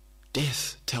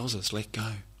Death tells us, let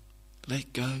go.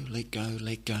 Let go, let go,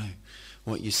 let go.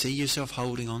 What you see yourself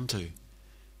holding on to,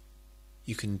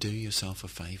 you can do yourself a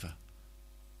favour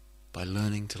by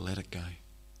learning to let it go.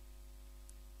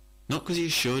 Not because you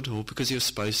should or because you're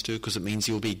supposed to, because it means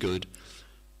you'll be good,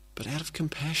 but out of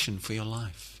compassion for your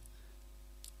life.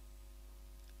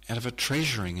 Out of a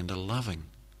treasuring and a loving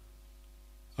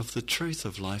of the truth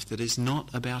of life that is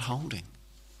not about holding,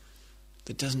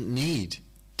 that doesn't need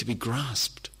to be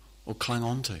grasped or clung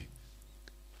onto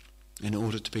in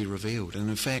order to be revealed, and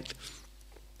in fact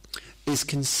is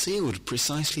concealed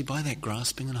precisely by that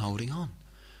grasping and holding on,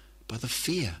 by the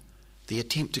fear, the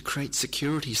attempt to create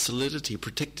security, solidity,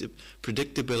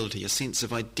 predictability, a sense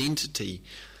of identity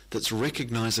that's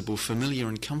recognisable, familiar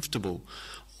and comfortable.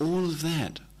 All of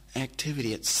that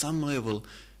activity at some level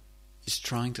is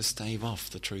trying to stave off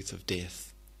the truth of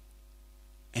death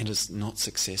and is not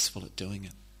successful at doing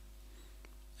it.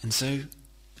 And so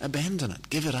abandon it,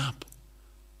 give it up.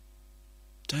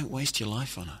 Don't waste your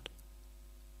life on it.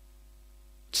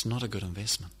 It's not a good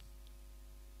investment.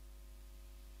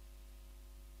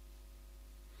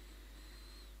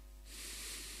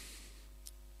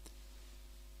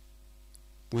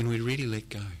 When we really let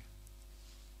go,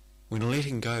 when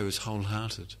letting go is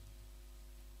wholehearted,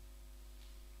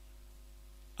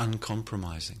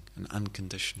 uncompromising and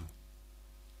unconditional,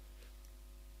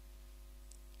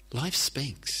 life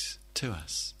speaks to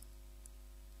us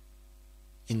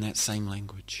in that same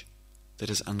language that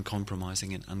is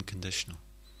uncompromising and unconditional.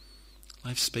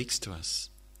 Life speaks to us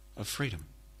of freedom.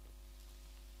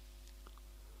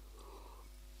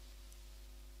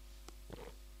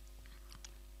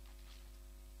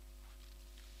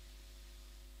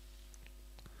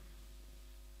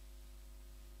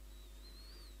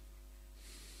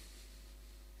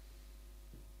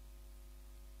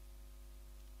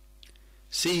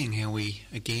 Seeing how we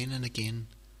again and again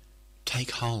take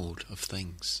hold of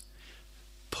things,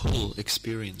 pull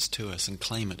experience to us and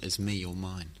claim it as me or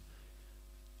mine.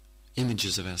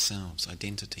 Images of ourselves,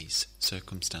 identities,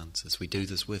 circumstances. We do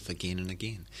this with again and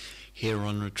again, here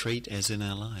on retreat as in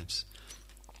our lives.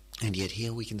 And yet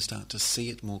here we can start to see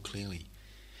it more clearly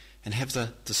and have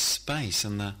the space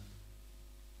and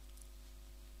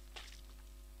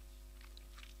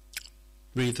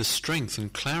really the strength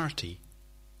and clarity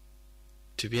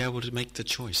to be able to make the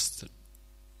choice that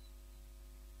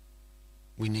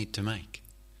we need to make,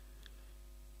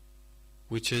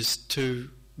 which is to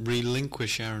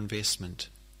relinquish our investment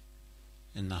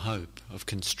in the hope of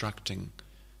constructing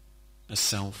a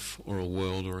self or a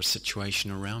world or a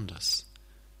situation around us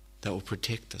that will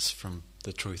protect us from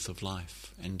the truth of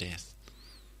life and death,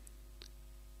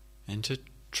 and to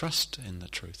trust in the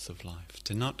truth of life,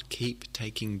 to not keep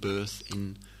taking birth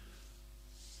in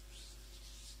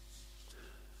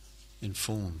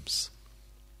forms,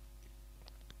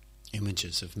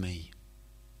 images of me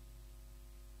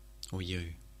or you.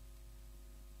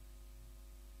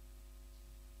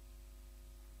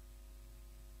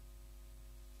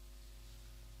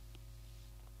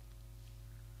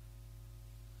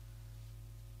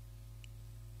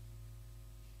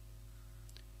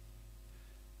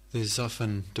 There's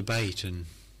often debate in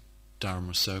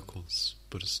Dharma circles,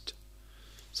 Buddhist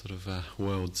sort of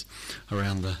worlds,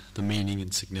 around the meaning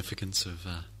and significance of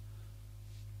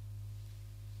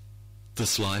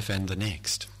this life and the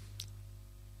next,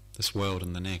 this world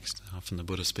and the next. Often the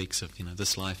Buddha speaks of,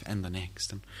 this life and the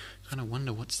next, and I kind of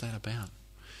wonder what's that about.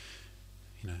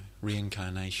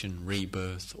 Reincarnation,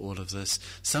 rebirth, all of this.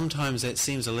 Sometimes that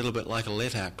seems a little bit like a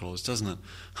let-out clause, doesn't it?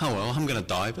 Oh well, I'm going to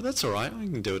die, but that's all right. I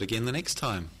can do it again the next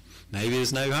time. Maybe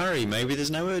there's no hurry. Maybe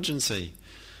there's no urgency.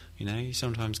 You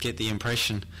sometimes get the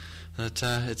impression that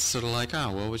it's sort of like,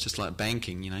 oh, well, it's just like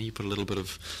banking. You put a little bit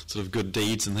of sort of good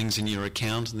deeds and things in your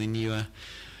account, and then you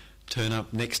turn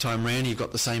up next time round, you've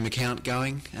got the same account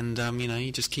going, and,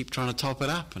 you just keep trying to top it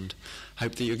up and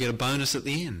hope that you'll get a bonus at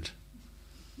the end.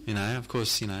 Of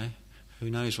course, who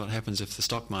knows what happens if the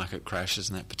stock market crashes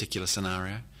in that particular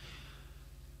scenario.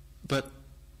 But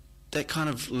that kind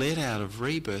of let out of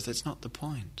rebirth, that's not the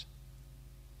point.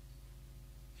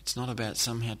 It's not about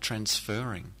somehow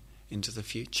transferring into the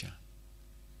future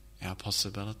our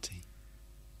possibility.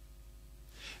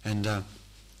 And John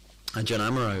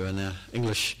Amaro, an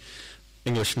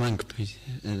English monk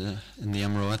in the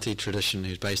Amaravati tradition,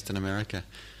 who's based in America,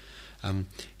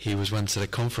 he was once at a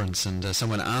conference, and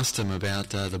someone asked him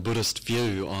about the Buddhist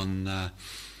view on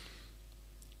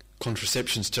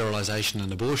contraception, sterilisation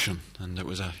and abortion, and it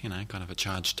was a kind of a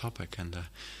charged topic, and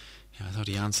I thought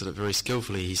he answered it very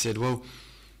skillfully. He said, well,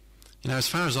 as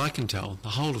far as I can tell, the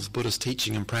whole of the Buddhist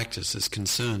teaching and practice is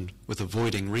concerned with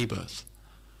avoiding rebirth.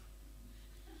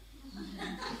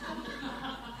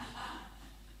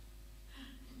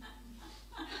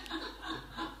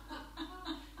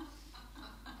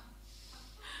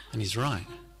 And he's right.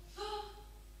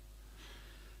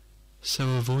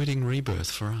 So avoiding rebirth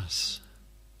for us,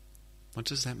 what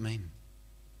does that mean?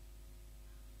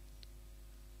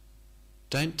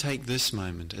 Don't take this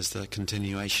moment as the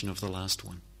continuation of the last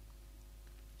one,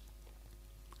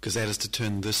 because that is to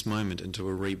turn this moment into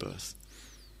a rebirth.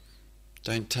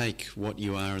 Don't take what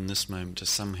you are in this moment to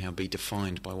somehow be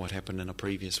defined by what happened in a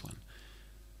previous one,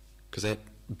 because that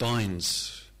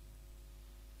binds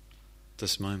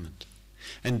this moment.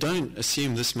 And don't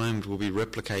assume this moment will be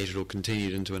replicated or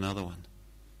continued into another one,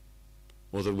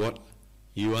 or that what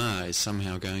you are is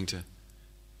somehow going to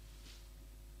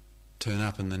turn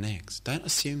up in the next. Don't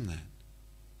assume that.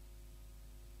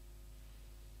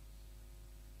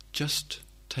 Just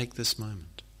take this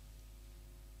moment.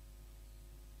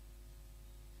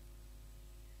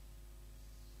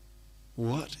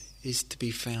 What is to be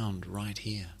found right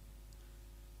here?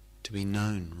 To be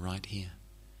known right here?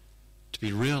 To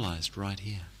be realized right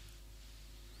here?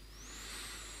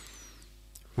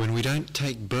 When we don't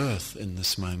take birth in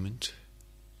this moment,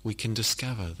 we can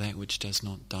discover that which does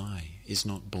not die, is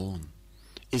not born,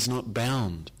 is not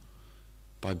bound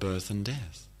by birth and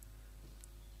death.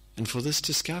 And for this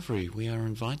discovery we are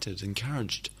invited,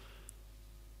 encouraged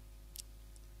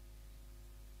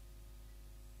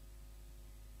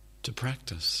to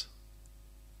practice.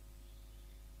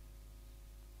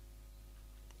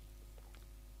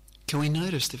 Can we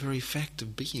notice the very fact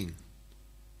of being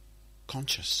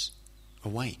conscious,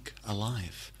 awake,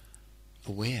 alive,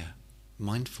 aware,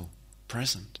 mindful,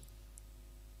 present?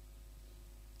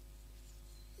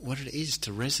 What it is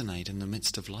to resonate in the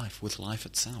midst of life, with life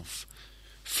itself,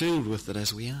 filled with it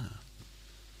as we are,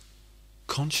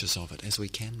 conscious of it as we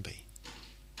can be.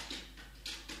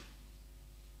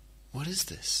 What is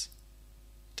this?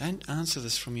 Don't answer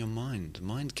this from your mind. The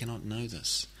mind cannot know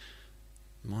this.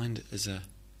 Mind is a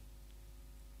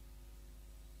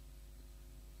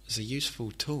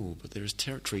useful tool, but there is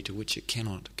territory to which it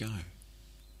cannot go.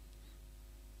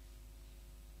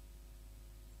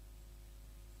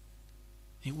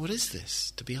 And what is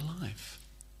this? To be alive.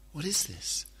 What is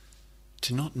this?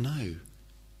 To not know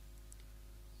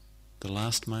the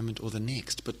last moment or the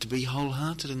next, but to be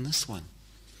wholehearted in this one.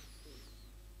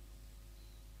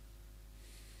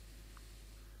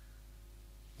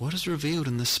 What is revealed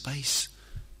in this space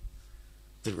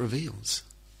that reveals?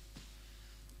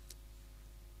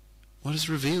 What is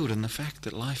revealed in the fact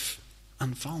that life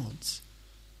unfolds?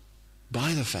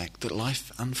 By the fact that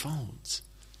life unfolds.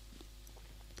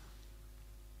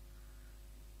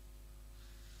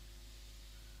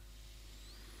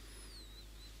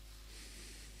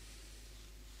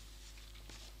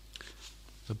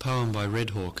 The poem by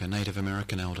Red Hawk, a Native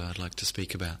American elder I'd like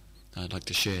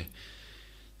to share,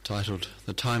 titled,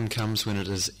 "The Time Comes When It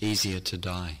Is Easier to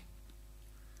Die."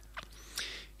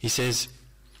 He says,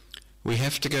 "We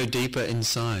have to go deeper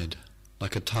inside,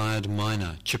 like a tired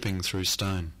miner chipping through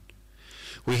stone.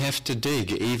 We have to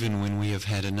dig even when we have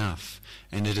had enough,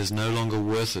 and it is no longer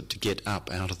worth it to get up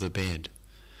out of the bed.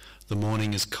 The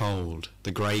morning is cold,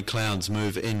 the grey clouds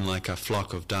move in like a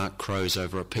flock of dark crows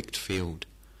over a picked field.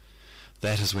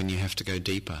 That is when you have to go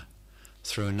deeper,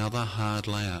 through another hard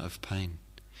layer of pain.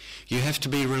 You have to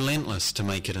be relentless to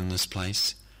make it in this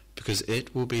place, because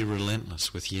it will be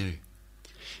relentless with you.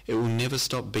 It will never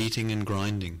stop beating and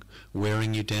grinding,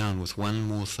 wearing you down with one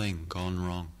more thing gone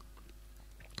wrong.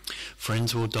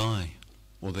 Friends will die,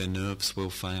 or their nerves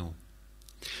will fail.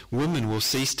 Women will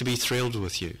cease to be thrilled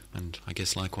with you, and I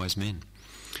guess likewise men.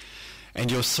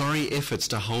 And your sorry efforts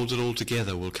to hold it all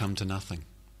together will come to nothing.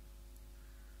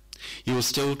 You will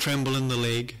still tremble in the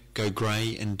leg, go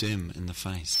grey and dim in the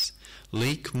face,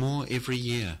 leak more every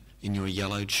year in your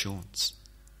yellowed shorts.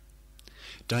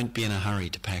 Don't be in a hurry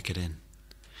to pack it in.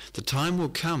 The time will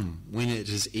come when it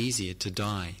is easier to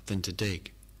die than to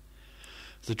dig.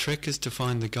 The trick is to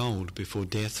find the gold before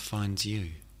death finds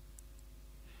you,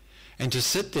 and to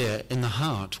sit there in the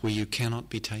heart where you cannot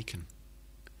be taken,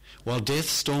 while death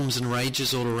storms and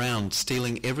rages all around,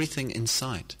 stealing everything in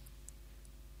sight,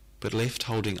 but left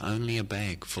holding only a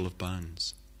bag full of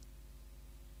bones.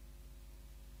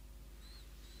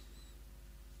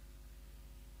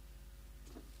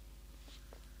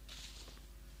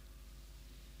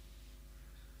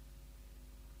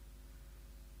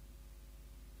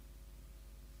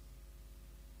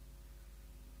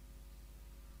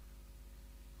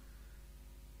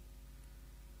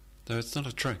 Though it's not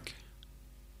a trick,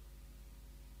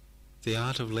 the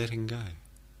art of letting go.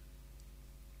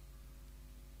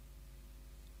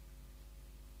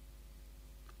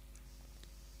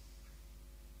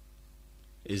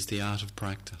 Is the art of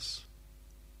practice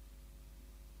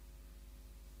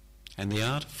and the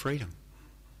art of freedom.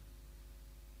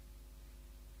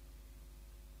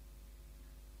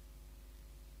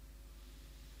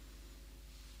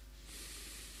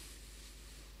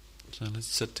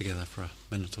 let's sit together for a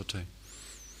minute or two.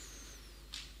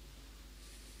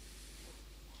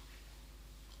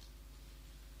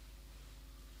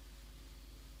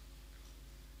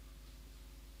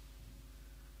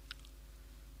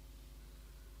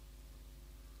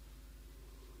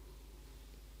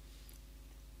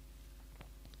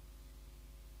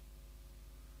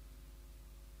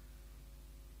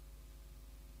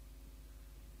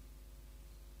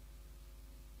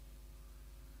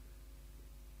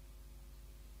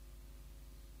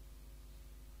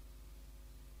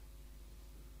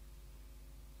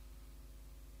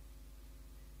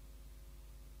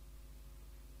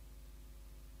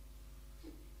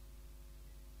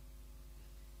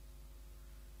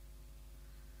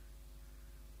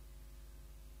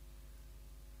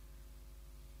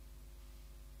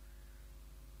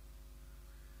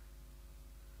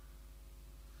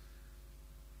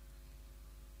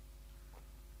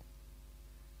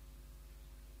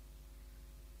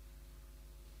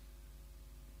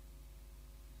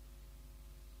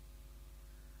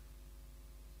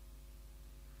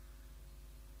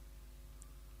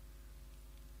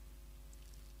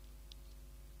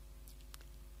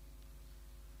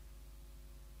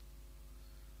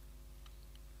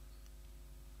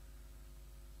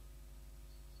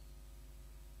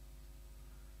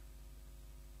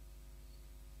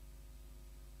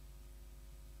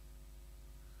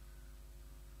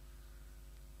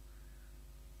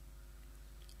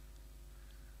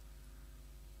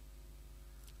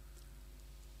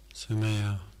 So may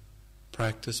our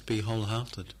practice be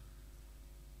wholehearted.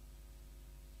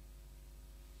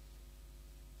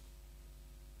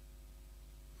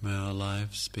 May our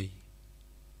lives be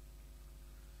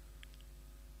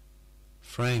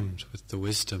framed with the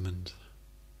wisdom and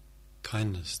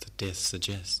kindness that death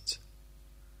suggests.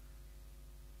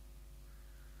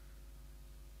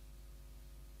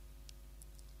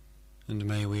 And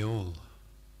may we all,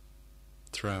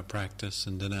 through our practice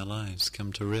and in our lives,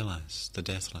 come to realize the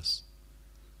deathless.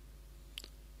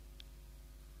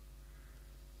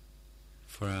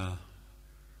 For our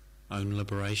own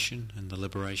liberation and the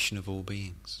liberation of all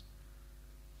beings.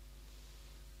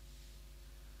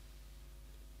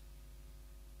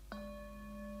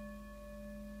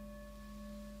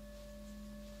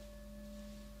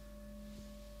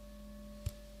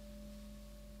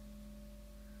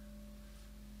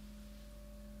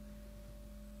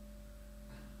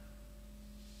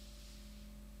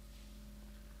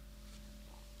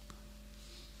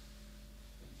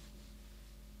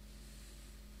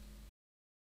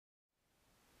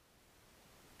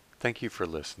 Thank you for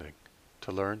listening.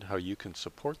 To learn how you can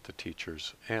support the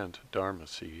teachers and Dharma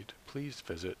Seed, please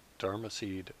visit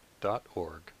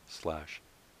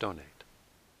dharmaseed.org/donate.